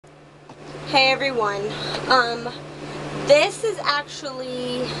Hey everyone, this is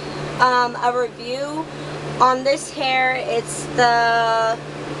actually a review on this hair. It's the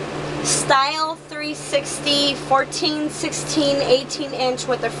Style 360 14, 16, 18 inch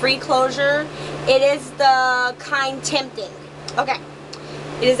with a free closure. It is the kind Tempting. Okay,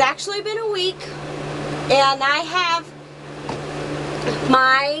 it has actually been a week and I have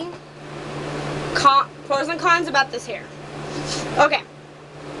my pros and cons about this hair. Okay.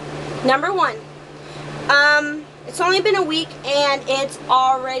 Number one, it's only been a week and it's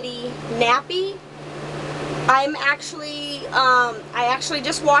already nappy. I actually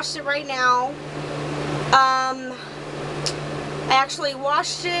just washed it right now. I actually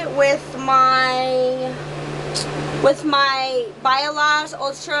washed it with my Biolage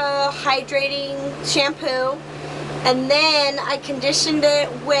Ultra Hydrating shampoo, and then I conditioned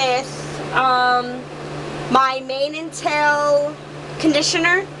it with my Mane and Tail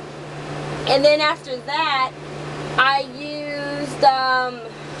conditioner. And then after that, I used,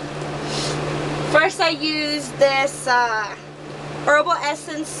 first I used this Herbal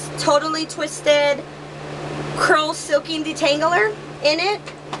Essence Totally Twisted Curl Silking Detangler in it.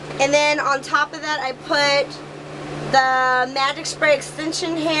 And then on top of that, I put the Magic Spray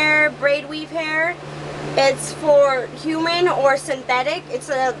Extension Hair Braid Weave Hair. It's for human or synthetic. It's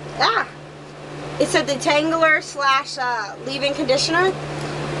a detangler slash leave-in conditioner.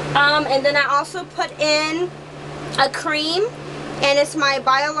 And then I also put in a cream, and it's my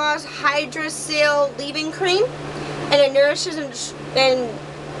Biolage Hydra Seal Leave-In Cream, and it nourishes and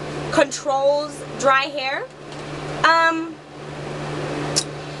controls dry hair. I'm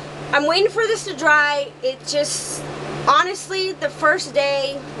waiting for this to dry. It just, honestly, the first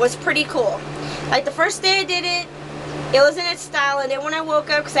day was pretty cool. Like the first day I did it, it was in its style, and then when I woke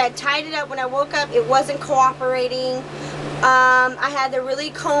up, because I had tied it up when I woke up, it wasn't cooperating. I had to really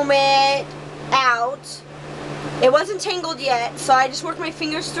comb it out. It wasn't tangled yet, so I just worked my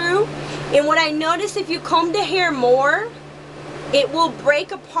fingers through. And what I noticed, if you comb the hair more, it will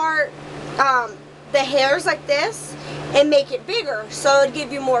break apart the hairs like this and make it bigger, so it'd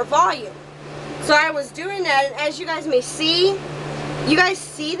give you more volume. So I was doing that, and as you guys may see, you guys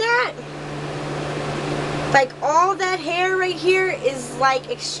see that? Like all that hair right here is like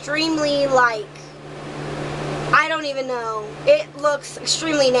extremely like, I don't even know. It looks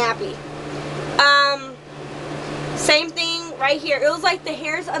extremely nappy. Same thing right here. It was like the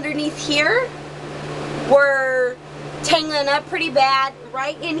hairs underneath here were tangling up pretty bad.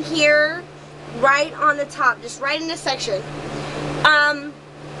 Right in here, right on the top, just right in this section.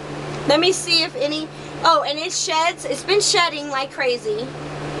 Let me see if any, oh, and it sheds. It's been shedding like crazy.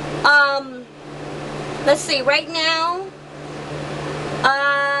 Let's see, right now,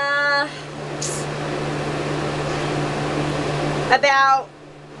 about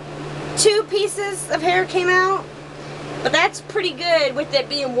 2 pieces of hair came out, but that's pretty good with it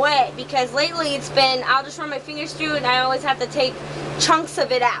being wet, because lately it's been, I'll just run my fingers through and I always have to take chunks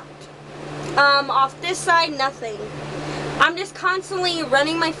of it out. Off this side, nothing. I'm just constantly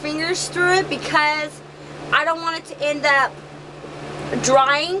running my fingers through it because I don't want it to end up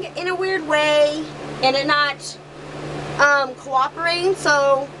drying in a weird way and it not cooperating.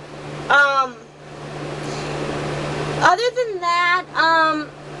 So other than that,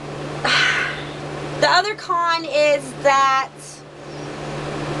 the other con is that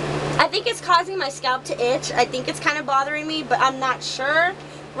I think it's causing my scalp to itch. I think it's kind of bothering me, but I'm not sure.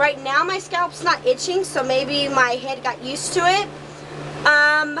 Right now my scalp's not itching, so maybe my head got used to it.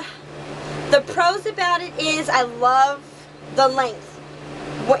 The pros about it is I love the length.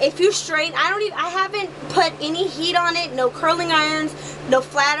 If you straighten, I haven't put any heat on it, no curling irons, no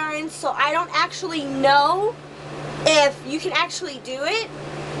flat irons, so I don't actually know if you can actually do it.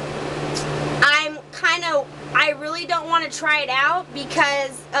 I really don't want to try it out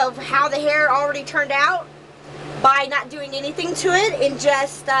because of how the hair already turned out by not doing anything to it and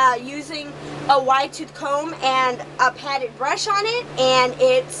just using a wide tooth comb and a padded brush on it, and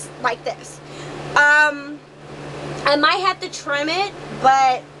it's like this. I might have to trim it,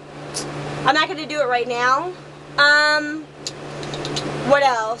 but I'm not going to do it right now. What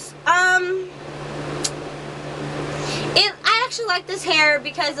else? I actually like this hair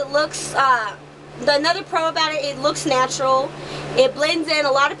because it looks, another pro about it, it looks natural. It blends in.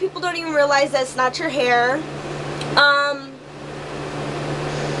 A lot of people don't even realize that it's not your hair.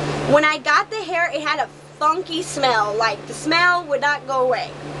 When I got the hair, it had a funky smell. Like, the smell would not go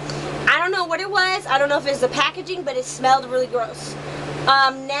away. I don't know what it was. I don't know if it's the packaging, but it smelled really gross.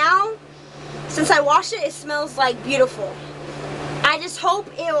 Now, since I washed it, it smells like beautiful. I just hope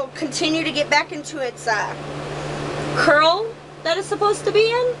it will continue to get back into its curl that it's supposed to be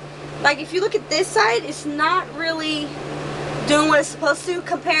in. Like if you look at this side, it's not really doing what it's supposed to,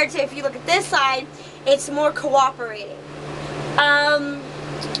 compared to if you look at this side, it's more cooperating.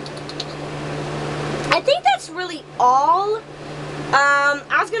 I think that's really all.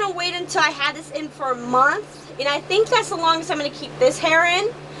 I was gonna wait until I had this in for a month, and I think that's the longest I'm gonna keep this hair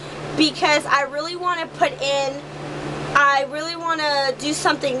in, because I really want to I really want to do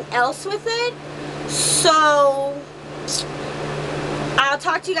something else with it. So I'll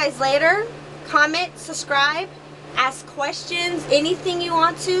talk to you guys later. Comment, subscribe, ask questions, anything you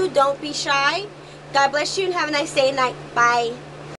want to. Don't be shy. God bless you and have a nice day and night. Bye.